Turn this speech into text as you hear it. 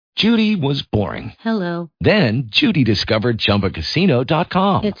Judy was boring. Hello. Then Judy discovered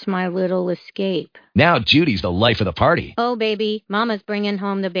ChumbaCasino.com. It's my little escape. Now Judy's the life of the party. Oh, baby, mama's bringing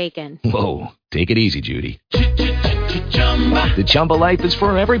home the bacon. Whoa, take it easy, Judy. The Chumba life is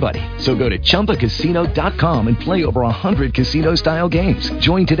for everybody. So go to ChumbaCasino.com and play over 100 casino-style games.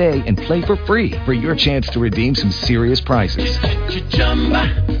 Join today and play for free for your chance to redeem some serious prizes.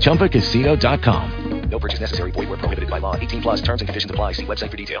 ChumbaCasino.com. No purchase necessary. Void where prohibited by law. 18 plus terms and conditions apply. See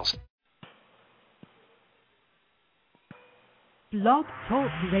website for details. Blog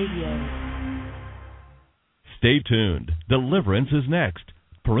Talk Radio. Stay tuned. Deliverance is next.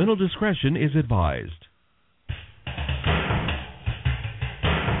 Parental discretion is advised.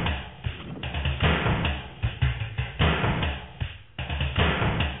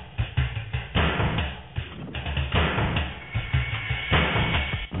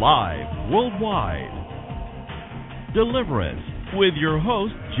 Live worldwide. Deliverance with your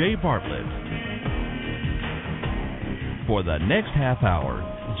host, Jay Bartlett. For the next half hour,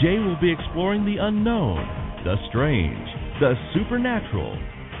 Jay will be exploring the unknown, the strange, the supernatural.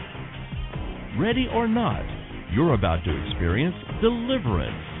 Ready or not, you're about to experience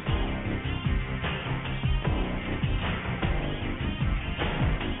deliverance.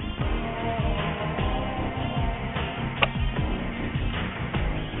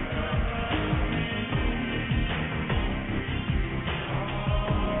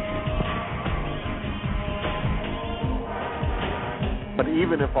 But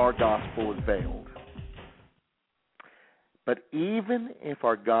even if our gospel is veiled,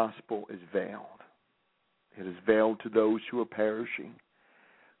 it is veiled to those who are perishing,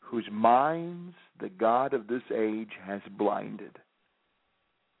 whose minds the God of this age has blinded,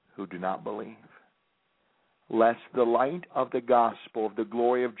 who do not believe, lest the light of the gospel of the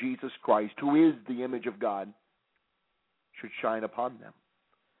glory of Jesus Christ, who is the image of God, should shine upon them.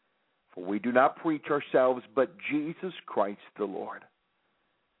 For we do not preach ourselves, but Jesus Christ the Lord,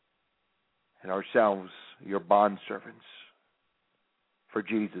 and ourselves your bondservants for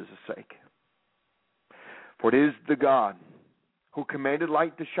Jesus' sake. For it is the God who commanded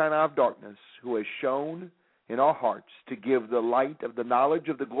light to shine out of darkness, who has shown in our hearts to give the light of the knowledge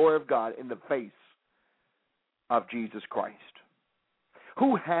of the glory of God in the face of Jesus Christ,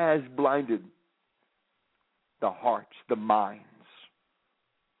 who has blinded the hearts, the minds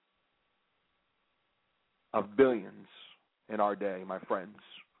of billions in our day, my friends.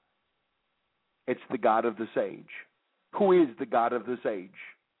 It's the God of this age. Who is the God of this age?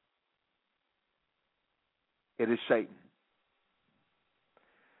 It is Satan.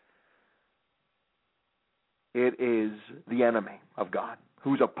 It is the enemy of God,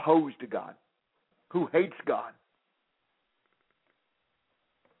 who's opposed to God, who hates God,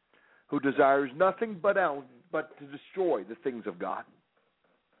 who desires nothing but to destroy the things of God,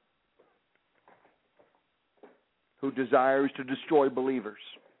 who desires to destroy believers.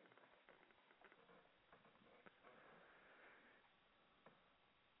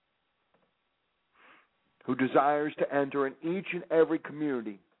 Who desires to enter in each and every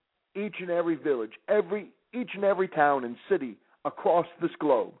community, each and every village, each and every town and city across this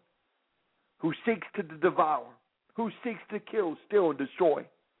globe, who seeks to devour, who seeks to kill, steal, and destroy.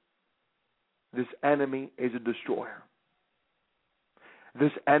 This enemy is a destroyer.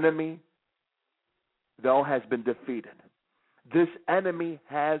 This enemy, though, has been defeated. This enemy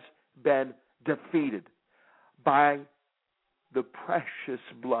has been defeated by the precious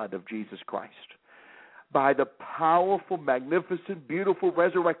blood of Jesus Christ, by the powerful, magnificent, beautiful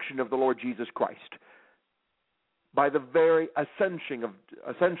resurrection of the Lord Jesus Christ, by the very ascension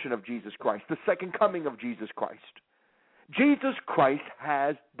of Jesus Christ, the second coming of Jesus Christ. Jesus Christ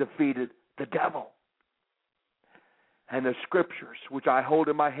has defeated the devil. And the scriptures, which I hold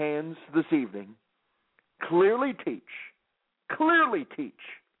in my hands this evening, clearly teach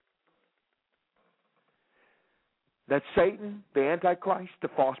that Satan, the Antichrist, the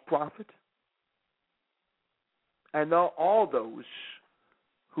false prophet, and all those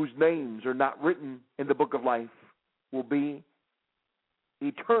whose names are not written in the book of life will be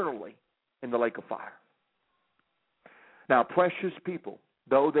eternally in the lake of fire. Now, precious people,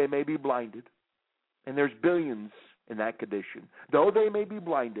 though they may be blinded, and there's billions in that condition, though they may be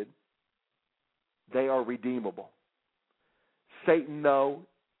blinded, they are redeemable. Satan, though,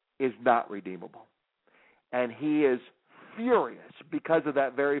 is not redeemable. And he is furious because of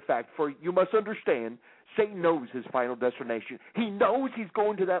that very fact. For you must understand, Satan knows his final destination. He knows he's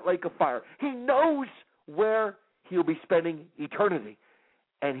going to that lake of fire. He knows where he'll be spending eternity.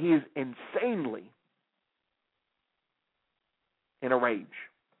 And he is insanely in a rage.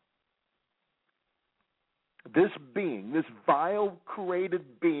 This being, this vile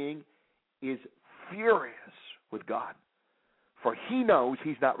created being, is furious with God, for he knows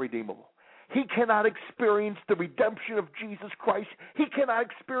he's not redeemable. He cannot experience the redemption of Jesus Christ. He cannot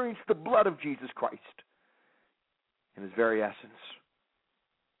experience the blood of Jesus Christ in his very essence.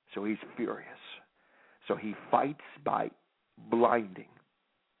 So he's furious. So he fights by blinding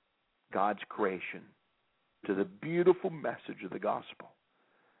God's creation to the beautiful message of the gospel.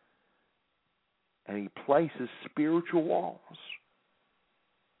 And he places spiritual walls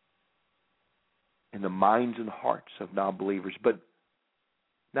in the minds and hearts of non-believers. But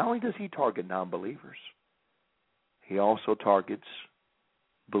not only does he target non-believers, he also targets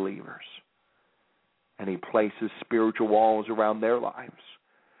believers. And he places spiritual walls around their lives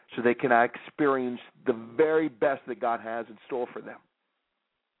so they can experience the very best that God has in store for them.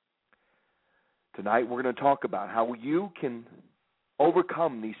 Tonight we're going to talk about how you can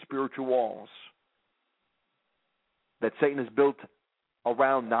overcome these spiritual walls that Satan has built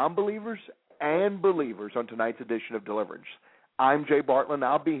around non-believers and believers on tonight's edition of Deliverance. I'm Jay Bartlett, and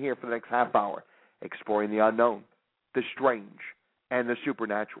I'll be here for the next half hour exploring the unknown, the strange, and the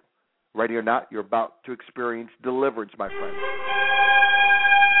supernatural. Ready or not, you're about to experience deliverance, my friend.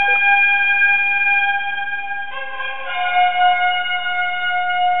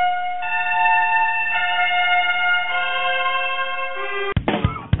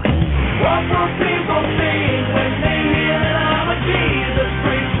 What will people think when they hear that I'm a Jesus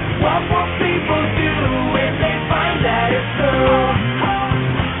freak? What will people do when they find that it's true?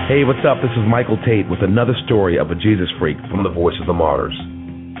 Hey, what's up? This is Michael Tate with another story of a Jesus freak from the Voice of the Martyrs.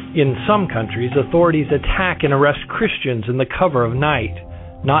 In some countries, authorities attack and arrest Christians in the cover of night.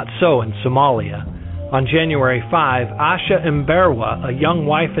 Not so in Somalia. On January 5, Asha Mberwa, a young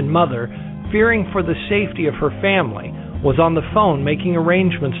wife and mother, fearing for the safety of her family, was on the phone making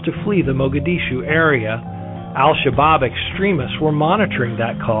arrangements to flee the Mogadishu area. Al-Shabaab extremists were monitoring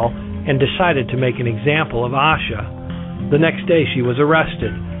that call and decided to make an example of Asha. The next day she was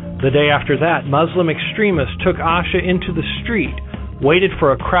arrested. The day after that, Muslim extremists took Asha into the street, waited for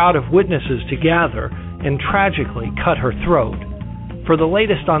a crowd of witnesses to gather, and tragically cut her throat. For the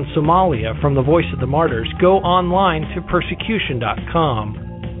latest on Somalia from the Voice of the Martyrs, go online to persecution.com.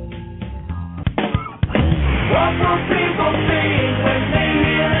 What will people think when they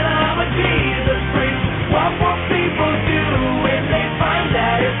hear that I'm a Jesus freak? What will people do when they find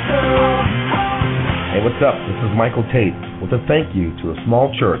that it's true? Hey, what's up? This is Michael Tate with a thank you to a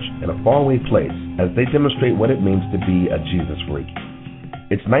small church in a faraway place as they demonstrate what it means to be a Jesus freak.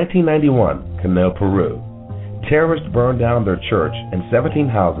 It's 1991, Canel, Peru. Terrorists burned down their church and 17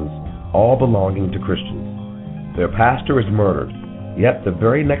 houses, all belonging to Christians. Their pastor is murdered, yet the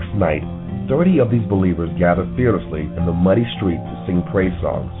very next night, 30 of these believers gather fearlessly in the muddy street to sing praise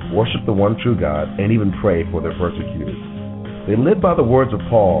songs, worship the one true God, and even pray for their persecutors. They live by the words of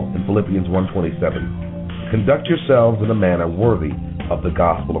Paul in Philippians 1:27. Conduct yourselves in a manner worthy of the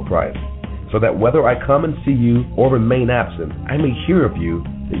gospel of Christ, so that whether I come and see you or remain absent, I may hear of you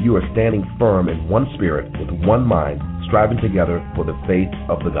that you are standing firm in one spirit, with one mind, striving together for the faith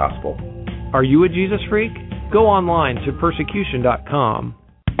of the gospel. Are you a Jesus freak? Go online to persecution.com.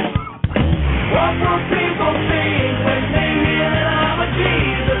 What will people think when they hear that I'm a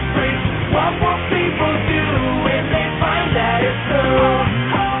Jesus freak? What will people do when they find that it's true?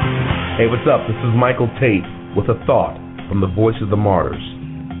 Hey, what's up? This is Michael Tate with a thought from the Voice of the Martyrs.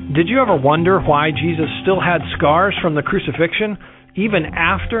 Did you ever wonder why Jesus still had scars from the crucifixion, even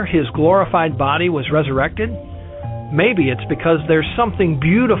after his glorified body was resurrected? Maybe it's because there's something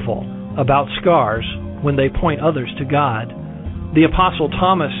beautiful about scars when they point others to God. The Apostle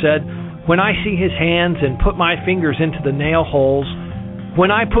Thomas said, "When I see his hands and put my fingers into the nail holes, when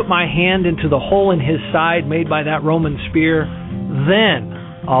I put my hand into the hole in his side made by that Roman spear, then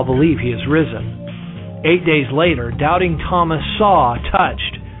I'll believe he is risen." 8 days later, doubting Thomas saw,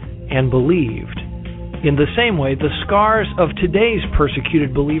 touched, and believed. In the same way, the scars of today's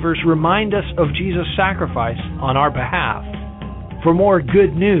persecuted believers remind us of Jesus' sacrifice on our behalf. For more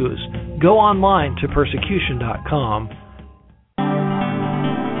good news, go online to persecution.com.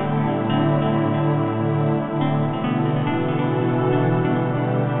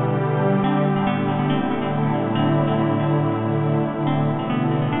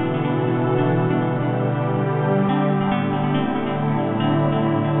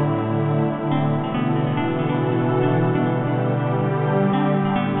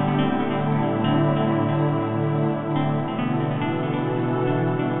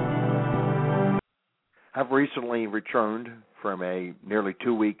 I've recently returned from a nearly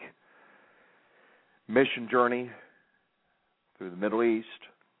 2-week mission journey through the Middle East,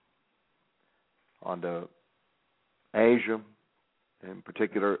 onto Asia, in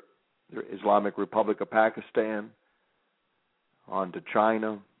particular the Islamic Republic of Pakistan, on to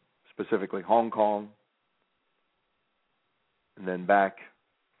China, specifically Hong Kong, and then back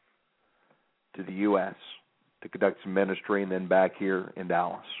to the U.S. to conduct some ministry, and then back here in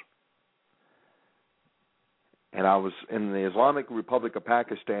Dallas. And I was in the Islamic Republic of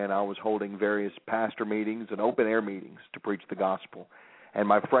Pakistan. I was holding various pastor meetings and open-air meetings to preach the gospel. And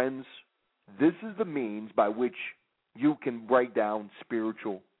my friends, this is the means by which you can break down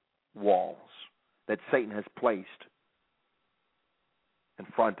spiritual walls that Satan has placed in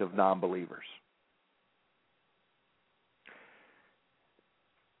front of non-believers.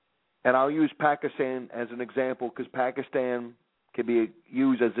 And I'll use Pakistan as an example because Pakistan can be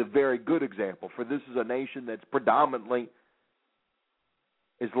used as a very good example, for this is a nation that's predominantly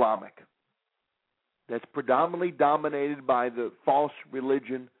Islamic, that's predominantly dominated by the false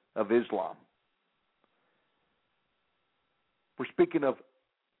religion of Islam. We're speaking of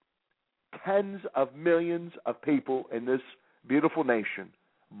tens of millions of people in this beautiful nation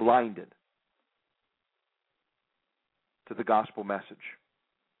blinded to the gospel message.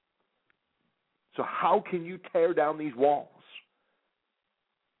 So how can you tear down these walls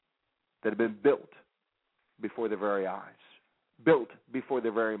that have been built before their very eyes, built before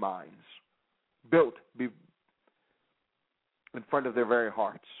their very minds, built in front of their very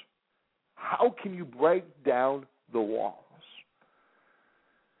hearts? How can you break down the walls?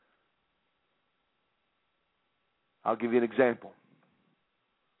 I'll give you an example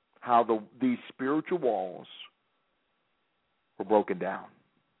how these spiritual walls were broken down.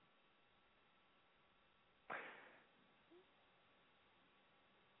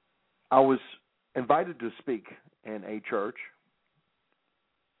 I was invited to speak in a church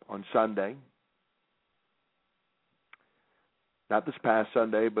on Sunday. Not this past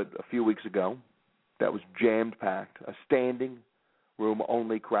Sunday, but a few weeks ago. That was jam-packed, a standing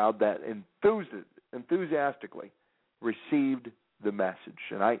room-only crowd that enthusiastically received the message.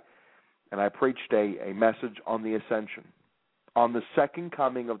 And I preached a message on the ascension, on the second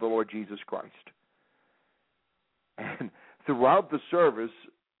coming of the Lord Jesus Christ. And throughout the service,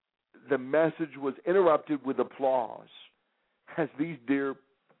 the message was interrupted with applause as these dear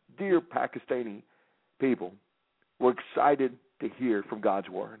Pakistani people were excited to hear from God's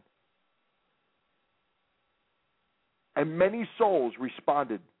Word. And many souls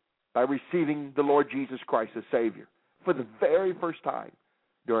responded by receiving the Lord Jesus Christ as Savior for the very first time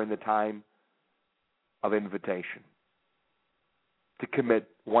during the time of invitation to commit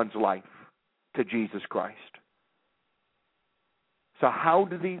one's life to Jesus Christ. So how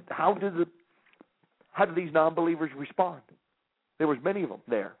do these non-believers respond? There was many of them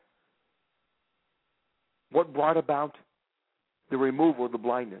there. What brought about the removal of the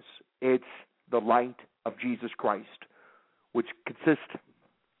blindness? It's the light of Jesus Christ, which consists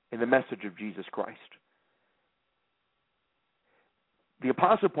in the message of Jesus Christ. The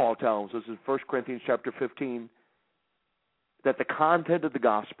Apostle Paul tells us in 1 Corinthians chapter 15 that the content of the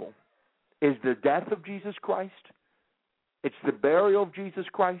gospel is the death of Jesus Christ, it's the burial of Jesus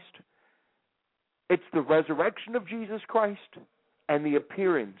Christ, it's the resurrection of Jesus Christ, and the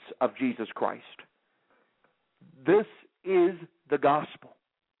appearance of Jesus Christ. This is the gospel.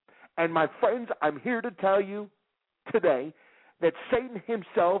 And my friends, I'm here to tell you today that Satan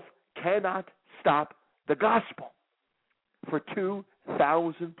himself cannot stop the gospel. For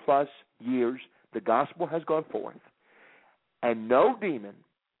 2,000 plus years, the gospel has gone forth, and no demon,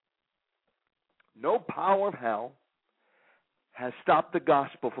 no power of hell has stopped the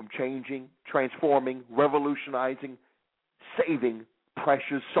gospel from changing, transforming, revolutionizing, saving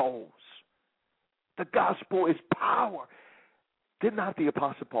precious souls. The gospel is power. Did not the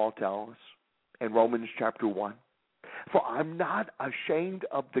Apostle Paul tell us in Romans chapter 1? For I'm not ashamed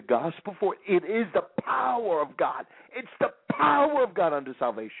of the gospel, for it is the power of God. It's the power of God unto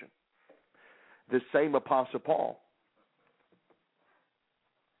salvation. This same Apostle Paul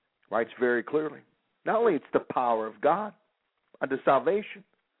writes very clearly, not only it's the power of God unto salvation,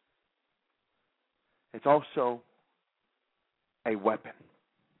 it's also a weapon.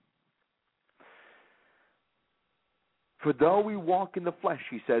 For though we walk in the flesh,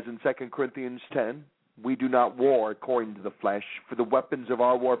 he says in 2 Corinthians 10, we do not war according to the flesh, for the weapons of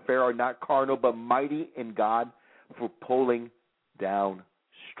our warfare are not carnal, but mighty in God for pulling down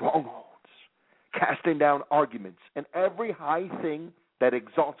strongholds, casting down arguments, and every high thing that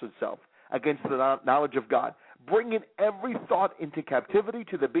exalts itself against the knowledge of God, bringing every thought into captivity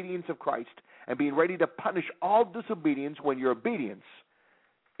to the obedience of Christ, and being ready to punish all disobedience when your obedience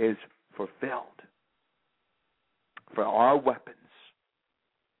is fulfilled. For our weapons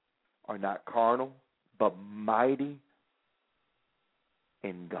are not carnal, but mighty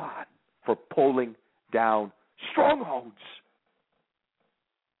in God for pulling down strongholds.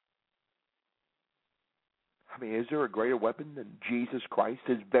 I mean, is there a greater weapon than Jesus Christ,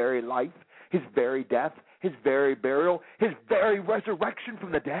 his very life, his very death, his very burial, his very resurrection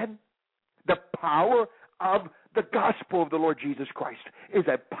from the dead? The power of the gospel of the Lord Jesus Christ is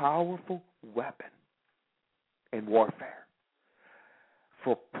a powerful weapon in warfare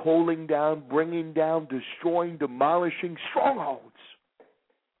for pulling down, bringing down, destroying, demolishing strongholds.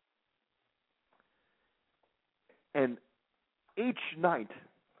 And each night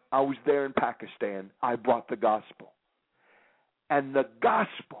I was there in Pakistan, I brought the gospel. And the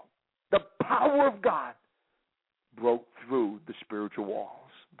gospel, the power of God, broke through the spiritual walls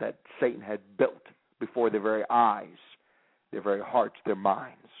that Satan had built before their very eyes, their very hearts, their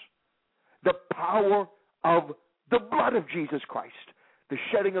minds. The power of the blood of Jesus Christ, the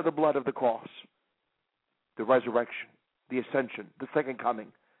shedding of the blood of the cross, the resurrection, the ascension, the second coming.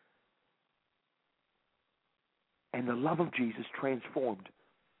 And the love of Jesus transformed,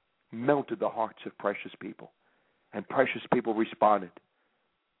 melted the hearts of precious people. And precious people responded,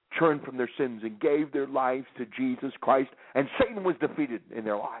 turned from their sins and gave their lives to Jesus Christ. And Satan was defeated in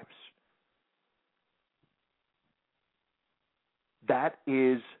their lives. That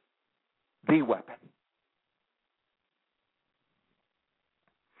is the weapon.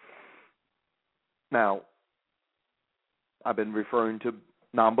 Now, I've been referring to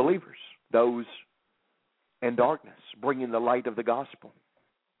non-believers, those in darkness, bringing the light of the gospel.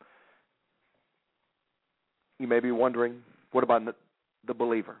 You may be wondering, what about the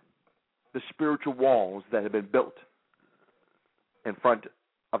believer? The spiritual walls that have been built in front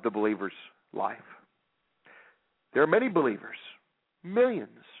of the believer's life. There are many believers, millions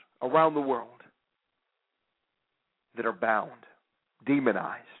around the world, that are bound,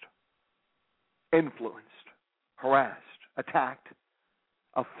 demonized, influenced, harassed, attacked,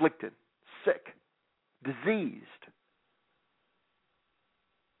 afflicted, sick, diseased.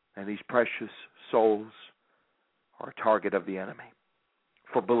 And these precious souls are a target of the enemy.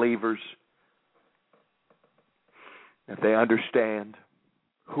 For believers, if they understand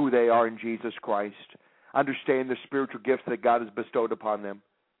who they are in Jesus Christ, understand the spiritual gifts that God has bestowed upon them,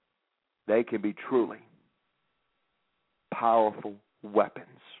 they can be truly powerful weapons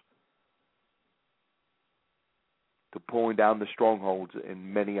to pulling down the strongholds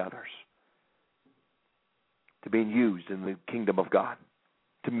in many others, to being used in the kingdom of God,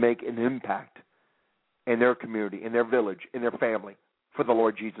 to make an impact in their community, in their village, in their family, for the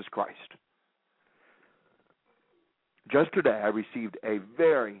Lord Jesus Christ. Just today, I received a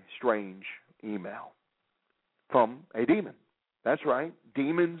very strange email from a demon. That's right.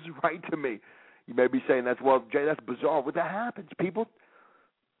 Demons write to me. You may be saying, well, Jay, that's bizarre. But that happens. People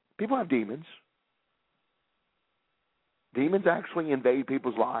have demons. Demons actually invade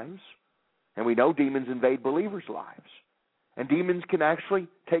people's lives. And we know demons invade believers' lives. And demons can actually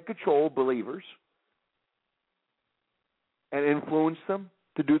take control of believers and influence them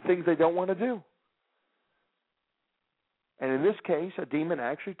to do things they don't want to do. And in this case, a demon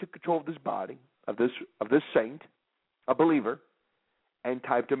actually took control of this body, of this saint, a believer, and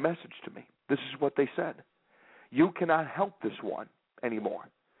typed a message to me. This is what they said. You cannot help this one anymore.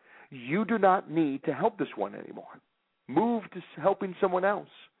 You do not need to help this one anymore. Move to helping someone else.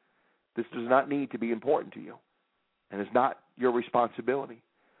 This does not need to be important to you, and is not your responsibility.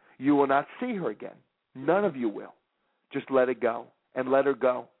 You will not see her again. None of you will. Just let it go, and let her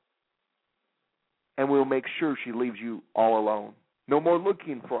go. And we'll make sure she leaves you all alone. No more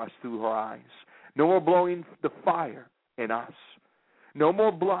looking for us through her eyes. No more blowing the fire in us. No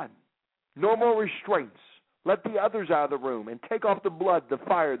more blood. No more restraints. Let the others out of the room and take off the blood, the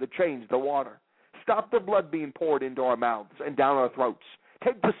fire, the chains, the water. Stop the blood being poured into our mouths and down our throats.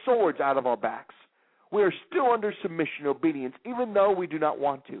 Take the swords out of our backs. We are still under submission and obedience, even though we do not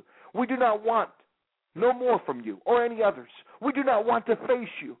want to. We do not want no more from you or any others. We do not want to face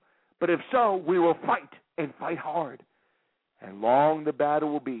you. But if so, we will fight and fight hard. And long the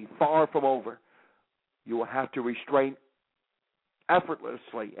battle will be, far from over. You will have to restrain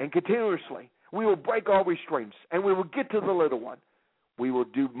effortlessly and continuously. We will break all restraints, and we will get to the little one. We will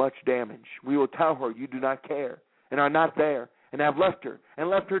do much damage. We will tell her you do not care and are not there and have left her and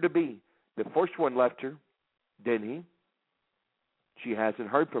left her to be. The first one left her, didn't he? She hasn't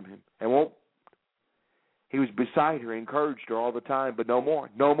heard from him and won't. He was beside her, encouraged her all the time, but no more,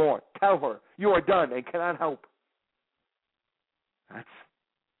 no more. Tell her you are done and cannot help. That's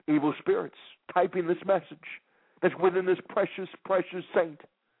evil spirits typing this message that's within this precious, precious saint.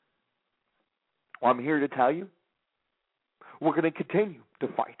 Well, I'm here to tell you, we're going to continue to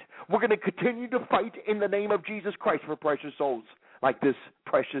fight. We're going to continue to fight in the name of Jesus Christ for precious souls like this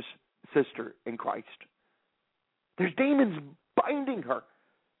precious sister in Christ. There's demons binding her,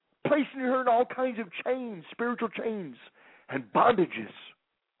 placing her in all kinds of chains, spiritual chains and bondages.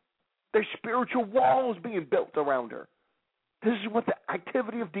 There's spiritual walls being built around her. This is what the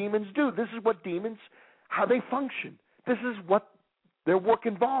activity of demons do. This is what demons, how they function. This is what their work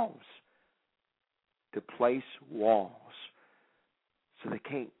involves. To place walls so they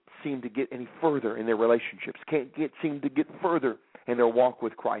can't seem to get any further in their relationships, seem to get further in their walk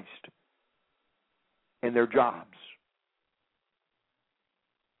with Christ, in their jobs,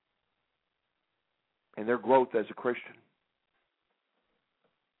 and their growth as a Christian.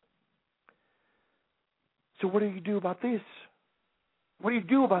 So what do you do about this? What do you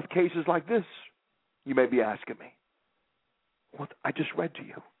do about cases like this? You may be asking me. What I just read to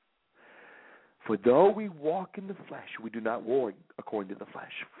you. For though we walk in the flesh, we do not war according to the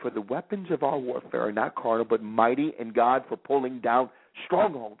flesh. For the weapons of our warfare are not carnal, but mighty in God for pulling down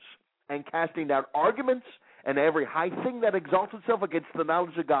strongholds and casting down arguments and every high thing that exalts itself against the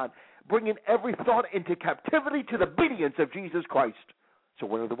knowledge of God, bringing every thought into captivity to the obedience of Jesus Christ. So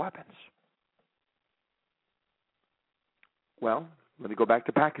what are the weapons? Well, let me go back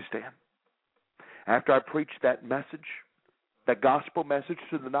to Pakistan. After I preached that message, that gospel message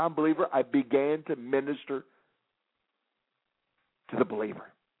to the non-believer, I began to minister to the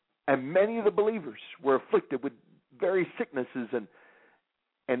believer. And many of the believers were afflicted with various sicknesses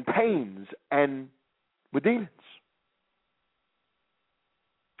and pains and with demons.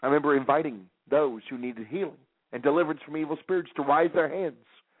 I remember inviting those who needed healing and deliverance from evil spirits to raise their hands.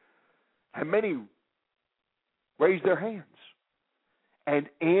 And many raised their hands. And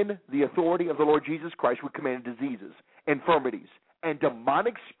in the authority of the Lord Jesus Christ, we commanded diseases, infirmities, and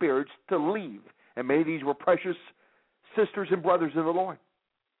demonic spirits to leave. And many of these were precious sisters and brothers in the Lord.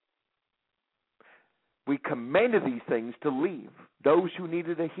 We commanded these things to leave, those who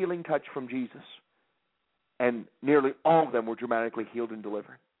needed a healing touch from Jesus. And nearly all of them were dramatically healed and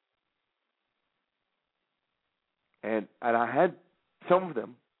delivered. And I had some of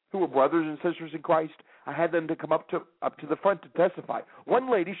them who were brothers and sisters in Christ. I had them to come up to the front to testify.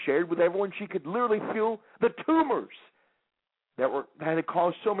 One lady shared with everyone she could literally feel the tumors that had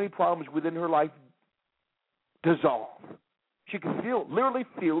caused so many problems within her life dissolve. She could literally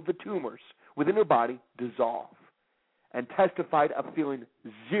feel the tumors within her body dissolve, and testified of feeling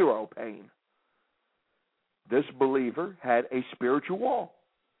zero pain. This believer had a spiritual wall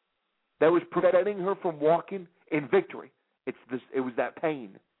that was preventing her from walking in victory. It was that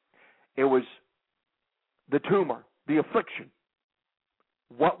pain. It was the tumor, the affliction.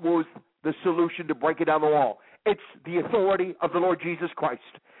 What was the solution to break it down the wall? It's the authority of the Lord Jesus Christ.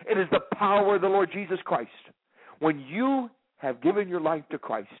 It is the power of the Lord Jesus Christ. When you have given your life to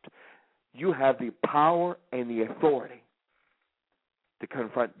Christ, you have the power and the authority to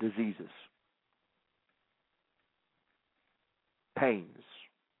confront diseases, pains,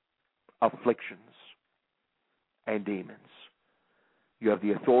 afflictions, and demons. You have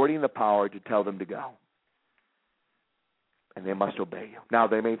the authority and the power to tell them to go. And they must obey you. Now,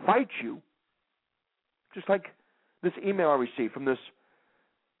 they may fight you, just like this email I received from this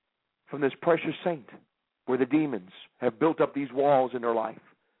precious saint, where the demons have built up these walls in their life.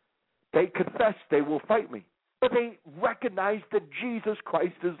 They confess they will fight me, but they recognize that Jesus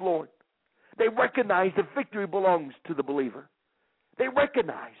Christ is Lord. They recognize that victory belongs to the believer. They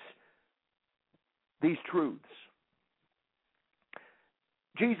recognize these truths.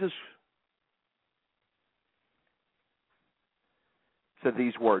 Jesus said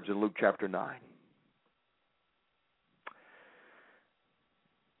these words in Luke chapter 9.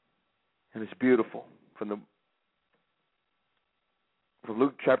 And it's beautiful. From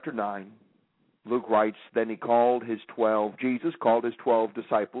Luke chapter 9, Luke writes, Then Jesus called his 12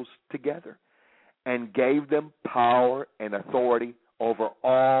 disciples together and gave them power and authority over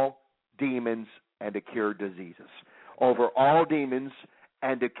all demons and to cure diseases. Over all demons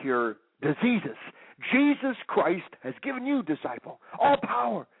and to cure diseases. Jesus Christ has given you, disciple, all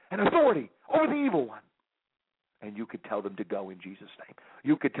power and authority over the evil one. And you could tell them to go in Jesus' name.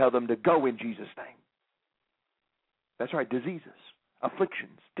 You could tell them to go in Jesus' name. That's right, diseases,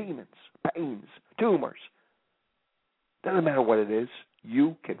 afflictions, demons, pains, tumors. Doesn't matter what it is.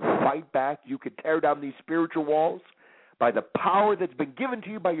 You can fight back. You can tear down these spiritual walls by the power that's been given to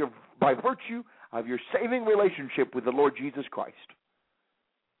you by virtue of your saving relationship with the Lord Jesus Christ.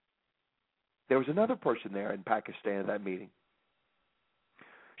 There was another person there in Pakistan at that meeting.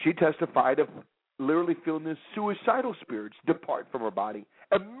 She testified of literally feeling the suicidal spirits depart from her body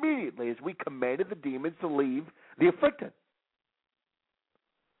immediately as we commanded the demons to leave the afflicted.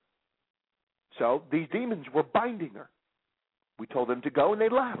 so, these demons were binding her. We told them to go, and they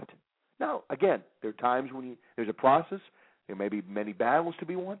left. Now, again, there are times when there's a process. There may be many battles to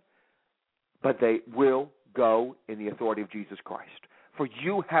be won, but they will go in the authority of Jesus Christ. For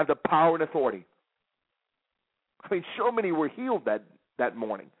you have the power and authority. I mean, so many were healed that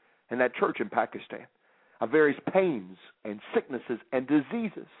morning in that church in Pakistan of various pains and sicknesses and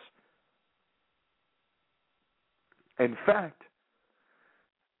diseases. In fact,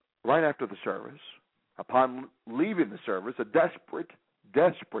 right after the service, upon leaving the service, a desperate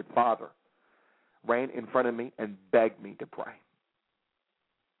father ran in front of me and begged me to pray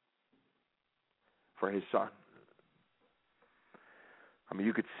for his son. I mean,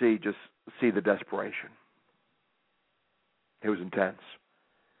 you could see the desperation. It was intense.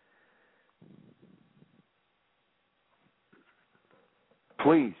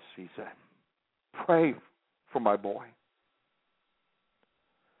 Please, he said, pray for my boy.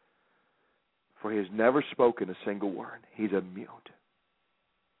 For he has never spoken a single word. He's a mute.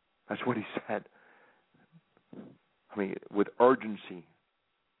 That's what he said. I mean, with urgency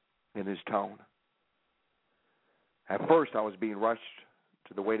in his tone. At first, I was being rushed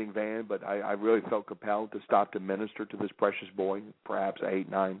to the waiting van, but I really felt compelled to stop to minister to this precious boy, perhaps 8,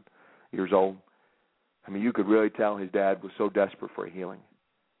 9 years old. I mean, you could really tell his dad was so desperate for a healing.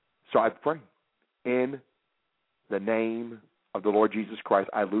 So I pray. In the name of the Lord Jesus Christ,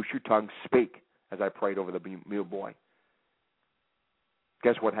 I loose your tongue, speak, as I prayed over the mute boy.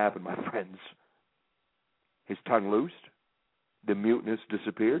 Guess what happened, my friends? His tongue loosed. The muteness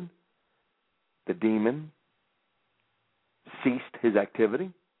disappeared. The demon ceased his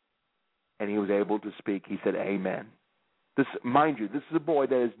activity, and he was able to speak. He said, amen. Mind you, this is a boy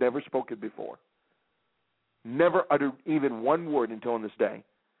that has never spoken before. Never uttered even one word until this day.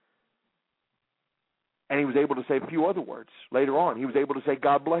 And he was able to say a few other words. Later on, he was able to say,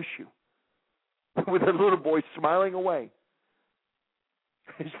 God bless you. With a little boy smiling away.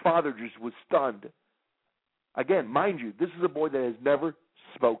 His father just was stunned. Again, mind you, this is a boy that has never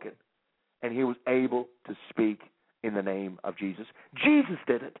spoken. And he was able to speak in the name of Jesus. Jesus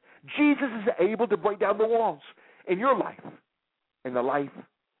did it. Jesus is able to break down the walls in your life, in the life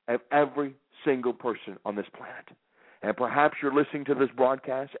of every single person on this planet. And perhaps you're listening to this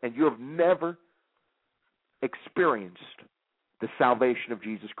broadcast and you have never experienced the salvation of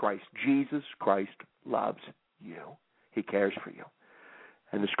Jesus Christ. Jesus Christ loves you. He cares for you.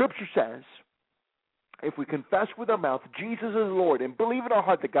 And the scripture says, if we confess with our mouth Jesus is Lord and believe in our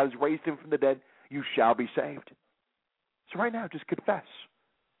heart that God has raised him from the dead, you shall be saved. So right now, just confess.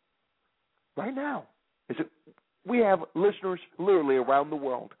 Right now. We have listeners literally around the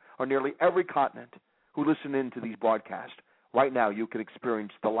world, or nearly every continent, who listen into these broadcasts. Right now, you can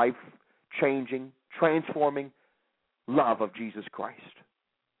experience the life-changing, transforming love of Jesus Christ,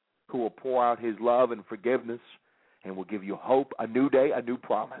 who will pour out his love and forgiveness and will give you hope, a new day, a new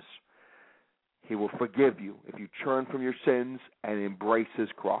promise. He will forgive you if you turn from your sins and embrace his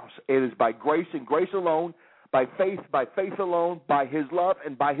cross. It is by grace and grace alone, by faith alone, by his love,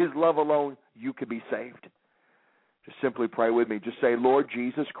 and by his love alone, you can be saved. Just simply pray with me. Just say, Lord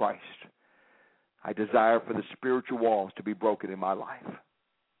Jesus Christ, I desire for the spiritual walls to be broken in my life.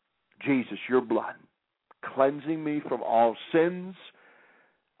 Jesus, your blood, cleansing me from all sins.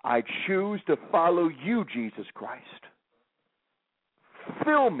 I choose to follow you, Jesus Christ.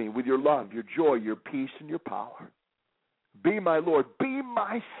 Fill me with your love, your joy, your peace, and your power. Be my Lord. Be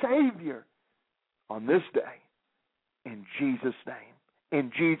my Savior on this day. In Jesus' name.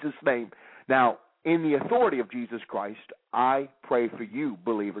 In Jesus' name. Now, in the authority of Jesus Christ, I pray for you,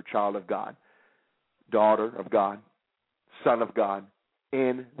 believer, child of God, daughter of God, son of God.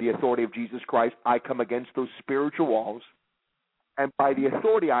 In the authority of Jesus Christ, I come against those spiritual walls. And by the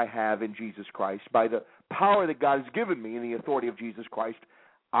authority I have in Jesus Christ, by the power that God has given me in the authority of Jesus Christ,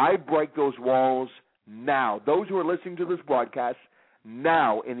 I break those walls now. Those who are listening to this broadcast,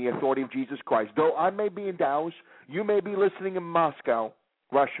 now in the authority of Jesus Christ. Though I may be in Dallas, you may be listening in Moscow,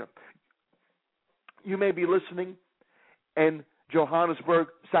 Russia. You may be listening in Johannesburg,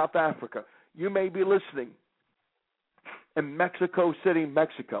 South Africa. You may be listening in Mexico City,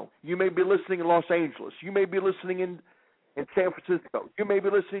 Mexico. You may be listening in Los Angeles. You may be listening in San Francisco. You may be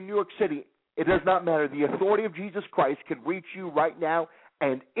listening in New York City. It does not matter. The authority of Jesus Christ can reach you right now,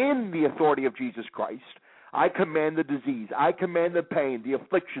 and in the authority of Jesus Christ, I command the disease, I command the pain, the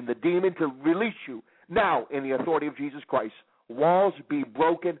affliction, the demon to release you now in the authority of Jesus Christ. Walls be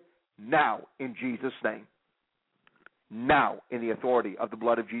broken now in Jesus' name. Now in the authority of the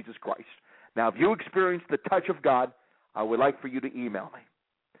blood of Jesus Christ. Now, if you experience the touch of God, I would like for you to email me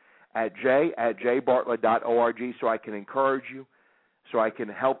at j@jbartlett.org so I can encourage you so I can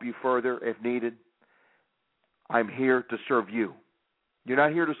help you further if needed. I'm here to serve you. You're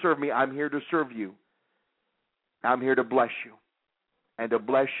not here to serve me. I'm here to serve you. I'm here to bless you, and to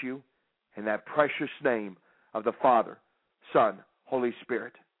bless you in that precious name of the Father, Son, Holy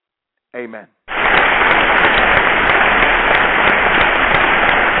Spirit. Amen.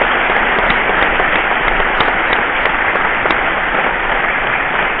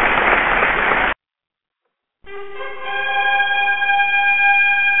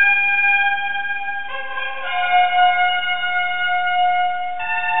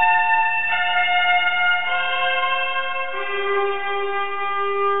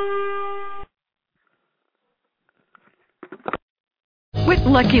 With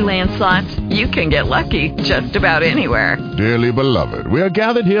Lucky Land Slots, you can get lucky just about anywhere. Dearly beloved, we are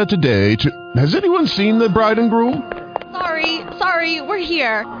gathered here today to... Has anyone seen the bride and groom? Sorry, we're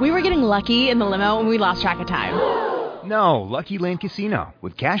here. We were getting lucky in the limo and we lost track of time. No, Lucky Land Casino,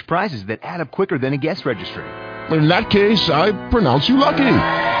 with cash prizes that add up quicker than a guest registry. In that case, I pronounce you lucky.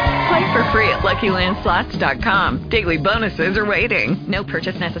 Play for free at LuckyLandSlots.com. Daily bonuses are waiting. No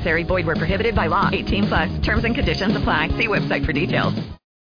purchase necessary. Void where prohibited by law. 18+. Terms and conditions apply. See website for details.